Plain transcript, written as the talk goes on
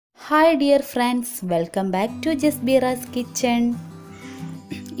Hi dear friends, welcome back to Jasbeera's kitchen.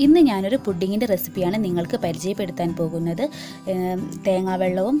 ഇന്ന് ഞാനൊരു പുഡിങ്ങിൻ്റെ റെസിപ്പിയാണ് നിങ്ങൾക്ക് പരിചയപ്പെടുത്താൻ പോകുന്നത്.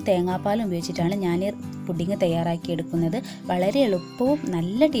 തേങ്ങാവെള്ളവും തേങ്ങാപ്പാലും ഉപയോഗിച്ചിട്ടാണ് ഞാൻ പുഡിങ് തയ്യാറാക്കിയെടുക്കുന്നത്. വളരെ എളുപ്പവും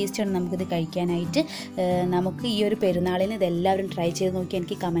നല്ല ടേസ്റ്റാണ് നമുക്കിത് കഴിക്കാനായിട്ട്. നമുക്ക് ഈ ഒരു പെരുന്നാളിന് ഇതെല്ലാവരും ട്രൈ ചെയ്ത് നോക്കി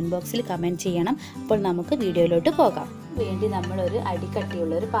എനിക്ക് കമൻറ്റ് ബോക്സിൽ കമൻറ്റ് ചെയ്യണം. അപ്പോൾ നമുക്ക് വീഡിയോയിലോട്ട് പോകാം. വേണ്ടി നമ്മളൊരു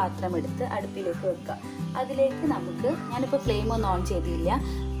അടിക്കട്ടിയുള്ളൊരു പാത്രം എടുത്ത് അടുപ്പിലേക്ക് വെക്കുക. അതിലേക്ക് നമുക്ക്, ഞാനിപ്പോൾ ഫ്ലെയിം ഒന്നും ഓൺ ചെയ്തില്ല,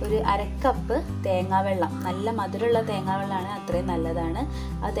 ഒരു അരക്കപ്പ് തേങ്ങാവെള്ളം, നല്ല മധുരമുള്ള തേങ്ങാവെള്ളമാണ്, അത്രയും നല്ലതാണ്.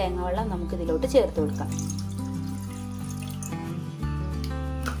 ആ തേങ്ങാവെള്ളം നമുക്ക് ഇതിലോട്ട് ചേർത്ത് കൊടുക്കാം.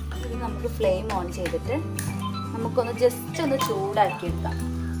 ഇത് നമുക്ക് ഫ്ലെയിം ഓൺ ചെയ്തിട്ട് നമുക്കൊന്ന് ജസ്റ്റ് ഒന്ന് ചൂടാക്കിയെടുക്കാം.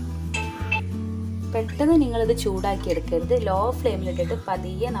 പെട്ടെന്ന് നിങ്ങളിത് ചൂടാക്കിയെടുക്കരുത്, ലോ ഫ്ലെയിമിലിട്ടിട്ട്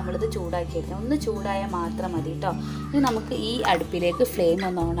പതിയെ നമ്മളിത് ചൂടാക്കിയെടുക്കണം. ഒന്ന് ചൂടായാൽ മാത്രം മതി കേട്ടോ. ഇനി നമുക്ക് ഈ അടുപ്പിലേക്ക് ഫ്ലെയിം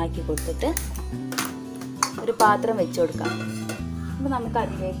ഒന്ന് ഓണാക്കി കൊടുത്തിട്ട് ഒരു പാത്രം വെച്ച് കൊടുക്കാം. അപ്പോൾ നമുക്ക്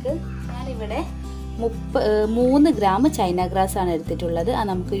അതിലേക്ക്, ഞാനിവിടെ 3 ഗ്രാം ചൈന ഗ്രാസ് ആണ് എടുത്തിട്ടുള്ളത്. അത്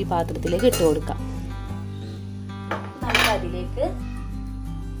നമുക്ക് ഈ പാത്രത്തിലേക്ക് ഇട്ട് കൊടുക്കാം. നമുക്കതിലേക്ക്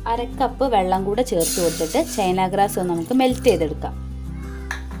അരക്കപ്പ് വെള്ളം കൂടെ ചേർത്ത് കൊടുത്തിട്ട് ചൈന ഗ്രാസ് ഒന്ന് നമുക്ക് മെൽറ്റ് ചെയ്തെടുക്കാം.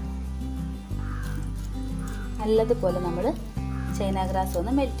 നല്ലതുപോലെ നമ്മൾ ചൈന ഗ്രാസ്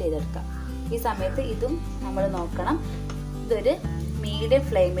ഒന്ന് മെൽറ്റ് ചെയ്തെടുക്കാം. ഈ സമയത്ത് ഇതും നമ്മൾ നോക്കണം, ഇതൊരു മീഡിയം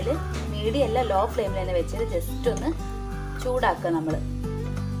ഫ്ലെയിമിൽ, മീഡിയം അല്ല ലോ ഫ്ലെയിമിൽ തന്നെ വെച്ചിട്ട് ജസ്റ്റ് ഒന്ന് ചൂടാക്കുക നമ്മൾ.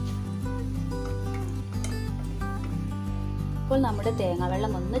 ഇപ്പോൾ നമ്മുടെ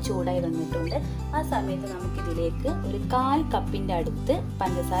തേങ്ങാവെള്ളം ഒന്ന് ചൂടായി വന്നിട്ടുണ്ട്. ആ സമയത്ത് നമുക്കിതിലേക്ക് ഒരു 1/4 കപ്പിൻ്റെ അടുത്ത്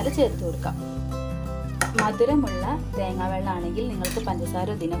പഞ്ചസാര ചേർത്ത് കൊടുക്കാം. മധുരമുള്ള തേങ്ങാവെള്ളമാണെങ്കിൽ നിങ്ങൾക്ക് പഞ്ചസാര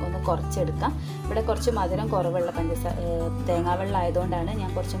ഇതിനൊന്ന് കുറച്ചെടുക്കാം. ഇവിടെ കുറച്ച് മധുരം കുറവുള്ള തേങ്ങാവെള്ളം ആയതുകൊണ്ടാണ് ഞാൻ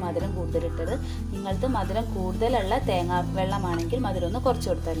കുറച്ച് മധുരം കൂടുതലിട്ടത്. നിങ്ങൾക്ക് മധുരം കൂടുതലുള്ള തേങ്ങാവെള്ളമാണെങ്കിൽ മധുരം ഒന്ന് കുറച്ച്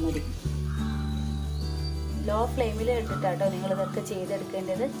കൊടുത്താൽ മതി. ലോ ഫ്ലെയിമിൽ ഇട്ടിട്ടാട്ടോ നിങ്ങളിതൊക്കെ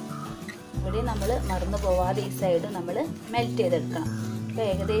ചെയ്തെടുക്കേണ്ടത്. ഇവിടെ നമ്മൾ മറന്നു പോവാതെ ഈ സൈഡ് നമ്മൾ മെൽറ്റ് ചെയ്തെടുക്കണം. അപ്പോൾ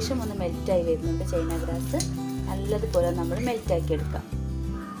ഏകദേശം ഒന്ന് മെൽറ്റായി വരുന്നുണ്ട് ചൈന ഗ്രാസ്. നല്ലതുപോലെ നമ്മൾ മെൽറ്റാക്കി എടുക്കാം.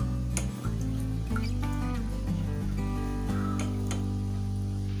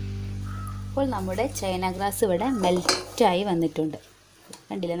 അപ്പോൾ നമ്മുടെ ചൈന ഗ്രാസ് ഇവിടെ മെൽറ്റായി വന്നിട്ടുണ്ട്.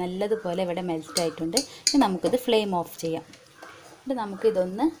 കണ്ടില്ലേ, നല്ലതുപോലെ ഇവിടെ മെൽറ്റായിട്ടുണ്ട്. ഇനി നമുക്കിത് ഫ്ലെയിം ഓഫ് ചെയ്യാം. എന്നിട്ട്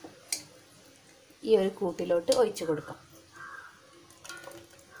നമുക്കിതൊന്ന് ഈ ഒരു കൂട്ടിലോട്ട് ഒഴിച്ച് കൊടുക്കാം.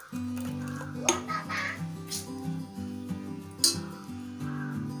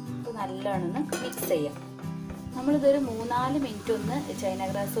 നല്ലോണം മിക്സ് ചെയ്യാം. നമ്മളിതൊരു 3-4 മിനിറ്റ് ഒന്ന് ചൈന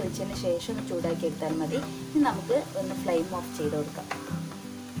ഗ്രാസ് ഒഴിച്ചതിന് ശേഷം ഒന്ന് ചൂടാക്കി എടുത്താൽ മതി. ഇനി നമുക്ക് ഒന്ന് ഫ്ലെയിം ഓഫ് ചെയ്ത് കൊടുക്കാം.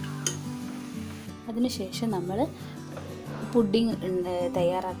 അതിനുശേഷം നമ്മൾ പുഡിങ്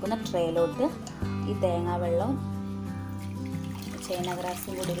തയ്യാറാക്കുന്ന ട്രേയിലോട്ട് ഈ തേങ്ങാവെള്ളവും ചൈന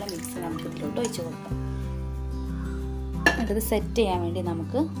ഗ്രാസും കൂടിയുള്ള മിക്സ് നമുക്ക് ഇതിലോട്ട് ഒഴിച്ച് കൊടുക്കാം. എന്നിട്ടത് സെറ്റ് ചെയ്യാൻ വേണ്ടി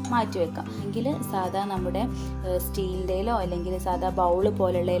നമുക്ക് മാറ്റി വെക്കാം. എങ്കിൽ സാധാ നമ്മുടെ സ്റ്റീലിൻ്റെയിലോ അല്ലെങ്കിൽ സാധാ ബൗള്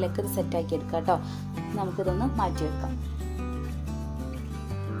പോലുള്ളതിലൊക്കെ ഇത് സെറ്റാക്കി എടുക്കാം കേട്ടോ. നമുക്കിതൊന്ന് മാറ്റി വെക്കാം.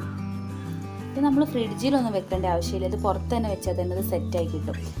 ഇത് നമ്മൾ ഫ്രിഡ്ജിലൊന്നും വെക്കേണ്ട ആവശ്യമില്ല, ഇത് പുറത്ത് തന്നെ വെച്ചാൽ തന്നെ ഇത് സെറ്റായി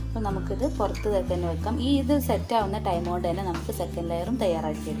കിട്ടും. അപ്പോൾ നമുക്കിത് പുറത്ത് തന്നെ വെക്കാം. ഇത് സെറ്റാവുന്ന ടൈം കൊണ്ട് തന്നെ നമുക്ക് സെക്കൻഡ് ലെയറും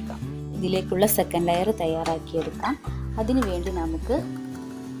തയ്യാറാക്കിയെടുക്കാം. ഇതിലേക്കുള്ള സെക്കൻഡ് ലെയർ തയ്യാറാക്കിയെടുക്കാം. അതിന് വേണ്ടി നമുക്ക്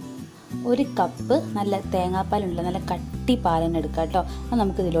 1 കപ്പ് നല്ല തേങ്ങാപ്പാലുള്ള നല്ല കട്ടി പാലന്നെ എടുക്കാം കേട്ടോ. അത്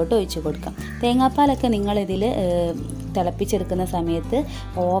നമുക്ക് ഇതിലോട്ട് ഒഴിച്ച് കൊടുക്കാം. തേങ്ങാപ്പാലൊക്കെ നിങ്ങളിതിൽ തിളപ്പിച്ചെടുക്കുന്ന സമയത്ത്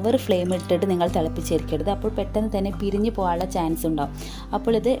ഓവർ ഫ്ലെയിം ഇട്ടിട്ട് നിങ്ങൾ തിളപ്പിച്ചെടുക്കരുത്. അപ്പോൾ പെട്ടെന്ന് തന്നെ പിരിഞ്ഞ് പോകാനുള്ള ചാൻസ് ഉണ്ടാവും.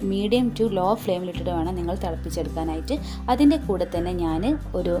 അപ്പോൾ ഇത് മീഡിയം ടു ലോ ഫ്ലെയിമിലിട്ടിട്ട് വേണം നിങ്ങൾ തിളപ്പിച്ചെടുക്കാനായിട്ട്. അതിൻ്റെ കൂടെ തന്നെ ഞാൻ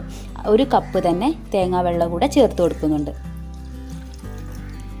ഒരു കപ്പ് തന്നെ തേങ്ങാവെള്ളം കൂടെ ചേർത്ത് കൊടുക്കുന്നുണ്ട്.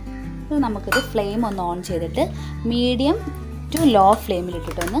 നമുക്കിത് ഫ്ലെയിം ഒന്ന് ഓൺ ചെയ്തിട്ട് മീഡിയം ടു ലോ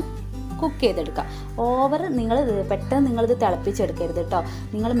ഫ്ലെയിമിലിട്ടിട്ടൊന്ന് കുക്ക് ചെയ്തെടുക്കാം. പെട്ടെന്ന് നിങ്ങളിത് തിളപ്പിച്ചെടുക്കരുത് കേട്ടോ.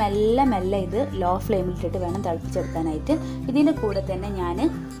 നിങ്ങൾ മെല്ലെ ഇത് ലോ ഫ്ലെയിമിലിട്ടിട്ട് വേണം തിളപ്പിച്ചെടുക്കാനായിട്ട്. ഇതിൻ്റെ കൂടെ തന്നെ ഞാൻ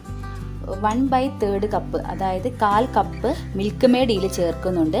 1/3 കപ്പ്, അതായത് 1/4 കപ്പ് മിൽക്ക് മെയ്ഡ് ഇതിൽ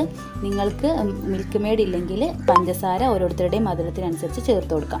ചേർക്കുന്നുണ്ട്. നിങ്ങൾക്ക് മിൽക്ക് മെയ്ഡ് ഇല്ലെങ്കിൽ പഞ്ചസാര ഓരോരുത്തരുടെയും മധുരത്തിനനുസരിച്ച്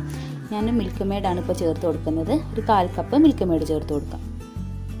ചേർത്ത് കൊടുക്കാം. ഞാൻ മിൽക്ക് മെയ്ഡാണ് ഇപ്പോൾ ചേർത്ത് കൊടുക്കുന്നത്. ഒരു 1/4 കപ്പ് മിൽക്ക് മെയ്ഡ് ചേർത്ത് കൊടുക്കാം.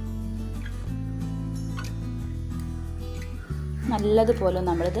 നല്ലതുപോലെ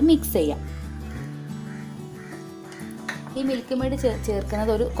നമ്മളിത് മിക്സ് ചെയ്യാം. ഈ മിൽക്ക് മെയ്ഡ്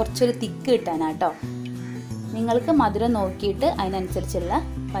ചേർക്കുന്നത് കുറച്ചൊരു തിക്ക് കിട്ടാനാട്ടോ. നിങ്ങൾക്ക് മധുരം നോക്കിയിട്ട് അതിനനുസരിച്ചുള്ള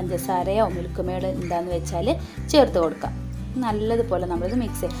പഞ്ചസാരയോ മിൽക്ക് മെയ്ഡ് എന്താണെന്ന് വെച്ചാൽ ചേർത്ത് കൊടുക്കാം. നല്ലതുപോലെ നമ്മളിത്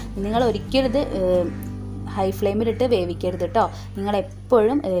മിക്സ് ചെയ്യാം. നിങ്ങൾ ഒരിക്കലും ഇത് ഹൈ ഫ്ലെയിമിലിട്ട് വേവിക്കരുത് കേട്ടോ.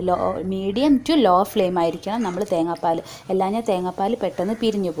 നിങ്ങളെപ്പോഴും മീഡിയം ടു ലോ ഫ്ലെയിം ആയിരിക്കണം നമ്മൾ തേങ്ങാപ്പാൽ. എല്ലാഞ്ഞാൽ തേങ്ങാപ്പാൽ പെട്ടെന്ന്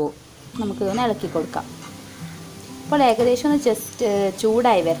പിരിഞ്ഞു പോകും. നമുക്കിതൊന്ന് ഇളക്കി കൊടുക്കാം. അപ്പോൾ ഏകദേശം ഒന്ന് ജസ്റ്റ്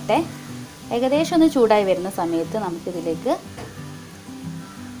ചൂടായി വരട്ടെ. ഏകദേശം ഒന്ന് ചൂടായി വരുന്ന സമയത്ത് നമുക്കിതിലേക്ക്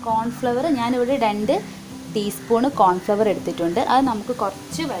കോൺഫ്ലവർ ഞാനിവിടെ 2 ടീസ്പൂൺ കോൺഫ്ലവർ എടുത്തിട്ടുണ്ട്. അത് നമുക്ക്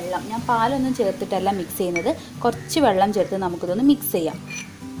കുറച്ച് വെള്ളം, ഞാൻ പാലൊന്നും ചേർത്തിട്ടല്ല മിക്സ് ചെയ്യുന്നത്, കുറച്ച് വെള്ളം ചേർത്ത് നമുക്കിതൊന്ന് മിക്സ് ചെയ്യാം.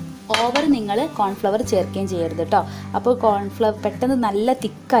 ഓവർ നിങ്ങൾ കോൺഫ്ലവർ ചേർക്കുകയും ചെയ്യരുത് കേട്ടോ. അപ്പോൾ കോൺഫ്ലവർ പെട്ടെന്ന് നല്ല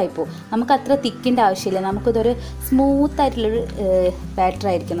തിക്കായിപ്പോവും. നമുക്ക് അത്ര തിക്കിൻ്റെ ആവശ്യമില്ല. നമുക്കിതൊരു സ്മൂത്തായിട്ടുള്ളൊരു ബാറ്റർ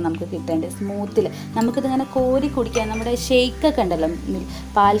ആയിരിക്കണം നമുക്ക് കിട്ടേണ്ടത്. സ്മൂത്തിൽ നമുക്കിതിങ്ങനെ കോരി കുടിക്കാൻ, നമ്മുടെ ഷേക്കൊക്കെ ഉണ്ടല്ലോ,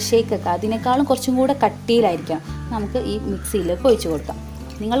 പാൽ ഷേക്കൊക്കെ, അതിനേക്കാളും കുറച്ചും കൂടെ കട്ടിയിലായിരിക്കണം. നമുക്ക് ഈ മിക്സിയിലേക്ക് ഒഴിച്ച് കൊടുക്കാം.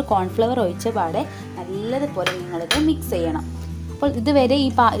 നിങ്ങൾ കോൺഫ്ലവർ ഒഴിച്ച പാടെ നല്ലതുപോലെ നിങ്ങളിത് മിക്സ് ചെയ്യണം. അപ്പോൾ ഇതുവരെ ഈ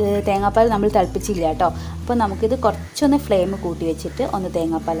തേങ്ങാപ്പാൽ നമ്മൾ തിളപ്പിച്ചില്ല കേട്ടോ. അപ്പോൾ നമുക്കിത് കുറച്ചൊന്ന് ഫ്ലെയിം കൂട്ടി വെച്ചിട്ട് ഒന്ന്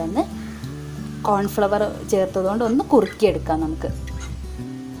തേങ്ങാപ്പാലൊന്ന് കോൺഫ്ലവർ ചേർത്തതുകൊണ്ട് ഒന്ന് കുറുക്കിയെടുക്കാം നമുക്ക്.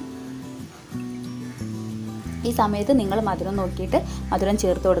 ഈ സമയത്ത് നിങ്ങൾ മധുരം നോക്കിയിട്ട് മധുരം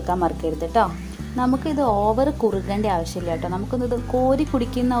ചേർത്ത് കൊടുക്കാൻ മറക്കരുത് കേട്ടോ. നമുക്കിത് ഓവർ കുറുകേണ്ട ആവശ്യമില്ല കേട്ടോ. നമുക്കിത് കോരി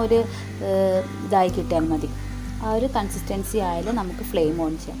കുടിക്കുന്ന ഒരു ഇതായി കിട്ടിയാൽ മതി. ആ ഒരു കൺസിസ്റ്റൻസി ആയാലും നമുക്ക് ഫ്ലെയിം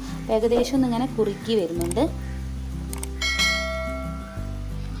ഓൺ ചെയ്യാം. അപ്പോൾ ഏകദേശം ഒന്നിങ്ങനെ കുറുക്കി വരുന്നുണ്ട്.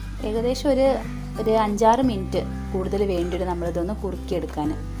 ഏകദേശം ഒരു 5-6 മിനിറ്റ് കൂടുതൽ വേണ്ടിയിട്ട് നമ്മളിതൊന്ന് കുറുക്കിയെടുക്കാൻ.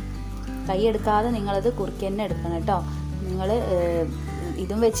 കൈ എടുക്കാതെ നിങ്ങളത് കുറുക്കി തന്നെ എടുക്കണം കേട്ടോ. നിങ്ങൾ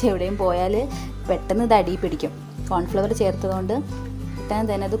ഇതും വെച്ച് എവിടെയും പോയാൽ പെട്ടെന്ന് ഇത് അടി പിടിക്കും. കോൺഫ്ലവർ ചേർത്തതുകൊണ്ട് പെട്ടെന്ന്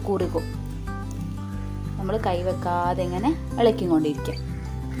തന്നെ അത് കുറുകും. നമ്മൾ കൈ വെക്കാതെ ഇങ്ങനെ ഇളക്കിക്കൊണ്ടിരിക്കുക.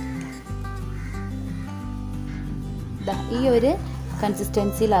 ഈ ഒരു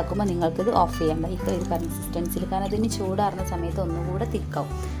കൺസിസ്റ്റൻസിയിലാക്കുമ്പോൾ നിങ്ങൾക്കിത് ഓഫ് ചെയ്യാം. ഈ ഒരു കൺസിസ്റ്റൻസിയിൽ, കാരണം അതിന് ചൂടാറുന്ന സമയത്ത് ഒന്നുകൂടെ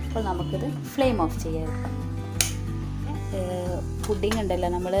തിക്കാവും. അപ്പോൾ നമുക്കിത് ഫ്ലെയിം ഓഫ് ചെയ്യാതിരിക്കാം. പുഡിങ് ഉണ്ടല്ലോ,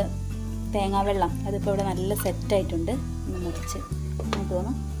 നമ്മൾ തേങ്ങാവെള്ളം, അതിപ്പോൾ ഇവിടെ നല്ല സെറ്റായിട്ടുണ്ട്. ഒന്ന് മുറിച്ച്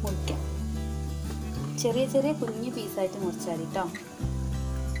നമുക്കൊന്ന് മുറിക്കാം. ചെറിയ ചെറിയ കുഞ്ഞു പീസായിട്ട് മുറിച്ചാൽ മതി കേട്ടോ.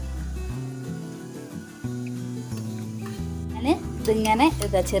 ഞാൻ ഇതിങ്ങനെ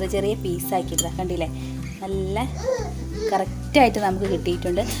ചെറിയ ചെറിയ പീസാക്കിയിട്ടില്ല, കണ്ടില്ലേ? നല്ല കറക്റ്റായിട്ട് നമുക്ക്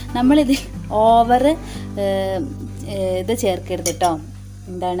കിട്ടിയിട്ടുണ്ട്. നമ്മളിത് ഓവർ ഇത് ചേർക്കരുത് കേട്ടോ.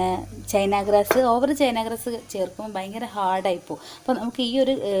 എന്താണ്, China grass, over China grass ചേർക്കുമ്പോൾ ഭയങ്കര ഹാർഡായിപ്പോവും. അപ്പോൾ നമുക്ക് ഈ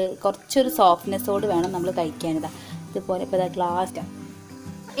ഒരു കുറച്ചൊരു സോഫ്റ്റ്നെസ്സോട് വേണം നമ്മൾ കഴിക്കാനിതാ. ഇതുപോലെ ഇപ്പോൾ ഇതാ ഗ്ലാസ്.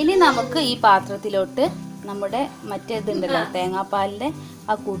 ഇനി നമുക്ക് ഈ പാത്രത്തിലോട്ട് നമ്മുടെ മറ്റേതുണ്ടല്ലോ, തേങ്ങാപ്പാലിൻ്റെ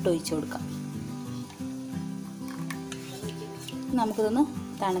ആ കൂട്ട് ഒഴിച്ച് കൊടുക്കാം. നമുക്കിതൊന്ന്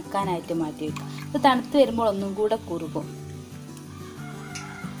തണുക്കാനായിട്ട് മാറ്റി വയ്ക്കാം. ഇത് തണുത്ത് വരുമ്പോൾ ഒന്നും കൂടെ കുറുകും.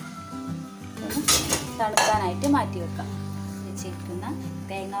 തണുക്കാനായിട്ട് മാറ്റി വെക്കാം. വെച്ചിരിക്കുന്ന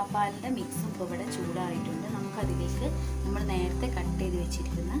തേങ്ങാപ്പാലിൻ്റെ മിക്സും ഇപ്പോൾ ഇവിടെ ചൂടായിട്ടുണ്ട്. നമുക്കതിലേക്ക് നമ്മൾ നേരത്തെ കട്ട് ചെയ്ത്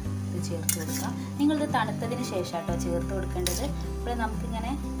വെച്ചിരിക്കുന്ന ഇത് ചേർത്ത് കൊടുക്കാം. നിങ്ങളിത് തണുത്തതിന് ശേഷം കേട്ടോ ചേർത്ത് കൊടുക്കേണ്ടത്. ഇപ്പോൾ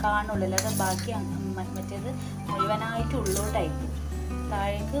നമുക്കിങ്ങനെ കാണുള്ളൂ, അല്ലാതെ ബാക്കി മറ്റേത് മുഴുവനായിട്ട് ഉള്ളോട്ടായി പോകും,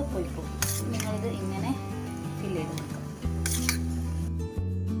 താഴേക്ക് പോയി പോകും. നിങ്ങളിത് ഇങ്ങനെ ഫില്ല് ചെയ്ത് കൊടുക്കാം.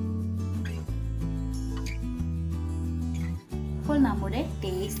 അപ്പോൾ നമ്മുടെ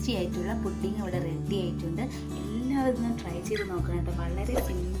ടേസ്റ്റി ആയിട്ടുള്ള പുഡിങ് ഇവിടെ റെഡി ആയിട്ടുണ്ട്. എല്ലാവരും ട്രൈ ചെയ്ത് നോക്കണം കേട്ടോ. വളരെ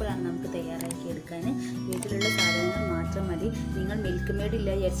സിമ്പിളാണ് നമുക്ക് തയ്യാറാക്കി എടുക്കാൻ. വീട്ടിലുള്ള സാധനങ്ങൾ മാത്രം മതി. നിങ്ങൾ മിൽക്ക് മെയ്ഡ് ഇല്ല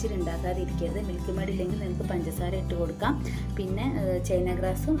വിചാരിച്ചിട്ട് ഉണ്ടാക്കാതിരിക്കരുത്. മിൽക്ക് മെയ്ഡ് ഇല്ലെങ്കിൽ നിങ്ങൾക്ക് പഞ്ചസാര ഇട്ട് കൊടുക്കാം. പിന്നെ ചൈന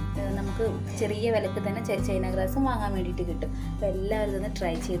ഗ്രാസും നമുക്ക് ചെറിയ വിലക്ക് തന്നെ ചൈന ഗ്രാസും വാങ്ങാൻ വേണ്ടിയിട്ട് കിട്ടും. അപ്പോൾ എല്ലാവരും ഇതൊന്ന്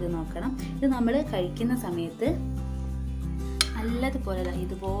ട്രൈ ചെയ്ത് നോക്കണം. ഇത് നമ്മൾ കഴിക്കുന്ന സമയത്ത് നല്ലതുപോലെ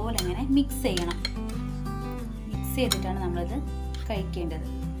ഇതുപോലെ ഇങ്ങനെ മിക്സ് ചെയ്യണം. മിക്സ് ചെയ്തിട്ടാണ് നമ്മളത് കഴിക്കേണ്ടത്.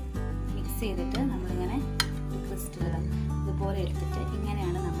 മിക്സ് ചെയ്തിട്ട് നമ്മളിങ്ങനെ ക്രിസ്റ്റൽ ഇതുപോലെ എടുത്തിട്ട്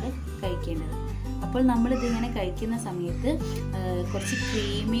ഇങ്ങനെയാണ് നമ്മൾ കഴിക്കേണ്ടത്. അപ്പോൾ നമ്മളിതിങ്ങനെ കഴിക്കുന്ന സമയത്ത് കുറച്ച്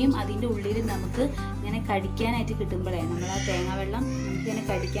ക്രീമിയും അതിൻ്റെ ഉള്ളിൽ നമുക്ക് ഇങ്ങനെ കടിക്കാനായിട്ട് കിട്ടുമ്പോഴേ, നമ്മൾ ആ തേങ്ങാവെള്ളം നമുക്കിങ്ങനെ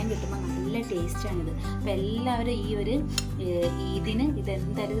കടിക്കാൻ കിട്ടുമ്പോൾ നല്ല ടേസ്റ്റാണിത്. അപ്പോൾ എല്ലാവരും ഈ ഒരു ഇതിന്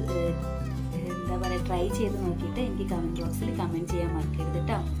ഇതെന്തായാലും എന്താ പറയുക, ട്രൈ ചെയ്ത് നോക്കിയിട്ട് എനിക്ക് കമൻറ്റ് ബോക്സിൽ കമൻറ്റ് ചെയ്യാൻ മറക്കരുത്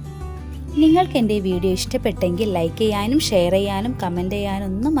കേട്ടോ. നിങ്ങൾക്ക് എൻ്റെ വീഡിയോ ഇഷ്ടപ്പെട്ടെങ്കിൽ ലൈക്ക് ചെയ്യാനും ഷെയർ ചെയ്യാനും കമൻറ്റ് ചെയ്യാനും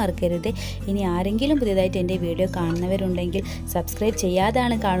ഒന്നും മറക്കരുത്. ഇനി ആരെങ്കിലും പുതിയതായിട്ട് എൻ്റെ വീഡിയോ കാണുന്നവരുണ്ടെങ്കിൽ, സബ്സ്ക്രൈബ്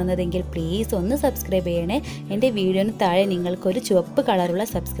ചെയ്യാതാണ് കാണുന്നതെങ്കിൽ പ്ലീസ് ഒന്ന് സബ്സ്ക്രൈബ് ചെയ്യണേ. എൻ്റെ വീഡിയോന് താഴെ നിങ്ങൾക്കൊരു ചുവപ്പ് കളറുള്ള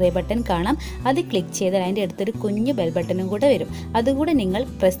സബ്സ്ക്രൈബ് ബട്ടൺ കാണാം. അത് ക്ലിക്ക് ചെയ്താൽ അതിൻ്റെ അടുത്തൊരു കുഞ്ഞു ബെൽ ബട്ടണും കൂടെ വരും. അതുകൂടെ നിങ്ങൾ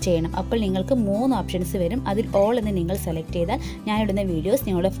പ്രസ് ചെയ്യണം. അപ്പോൾ നിങ്ങൾക്ക് 3 ഓപ്ഷൻസ് വരും. അതിൽ ഓൾ എന്ന് നിങ്ങൾ സെലക്ട് ചെയ്താൽ ഞാനിടുന്ന വീഡിയോസ്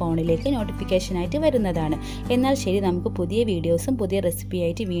നിങ്ങളുടെ ഫോണിലേക്ക് നോട്ടിഫിക്കേഷനായിട്ട് വരുന്നതാണ്. എന്നാൽ ശരി, നമുക്ക് പുതിയ വീഡിയോസും പുതിയ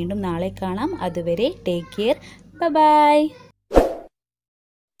റെസിപ്പിയായിട്ട് വീണ്ടും നാളെ കാണാം. അതുവരെ ടേക്ക് കെയർ. Bye bye.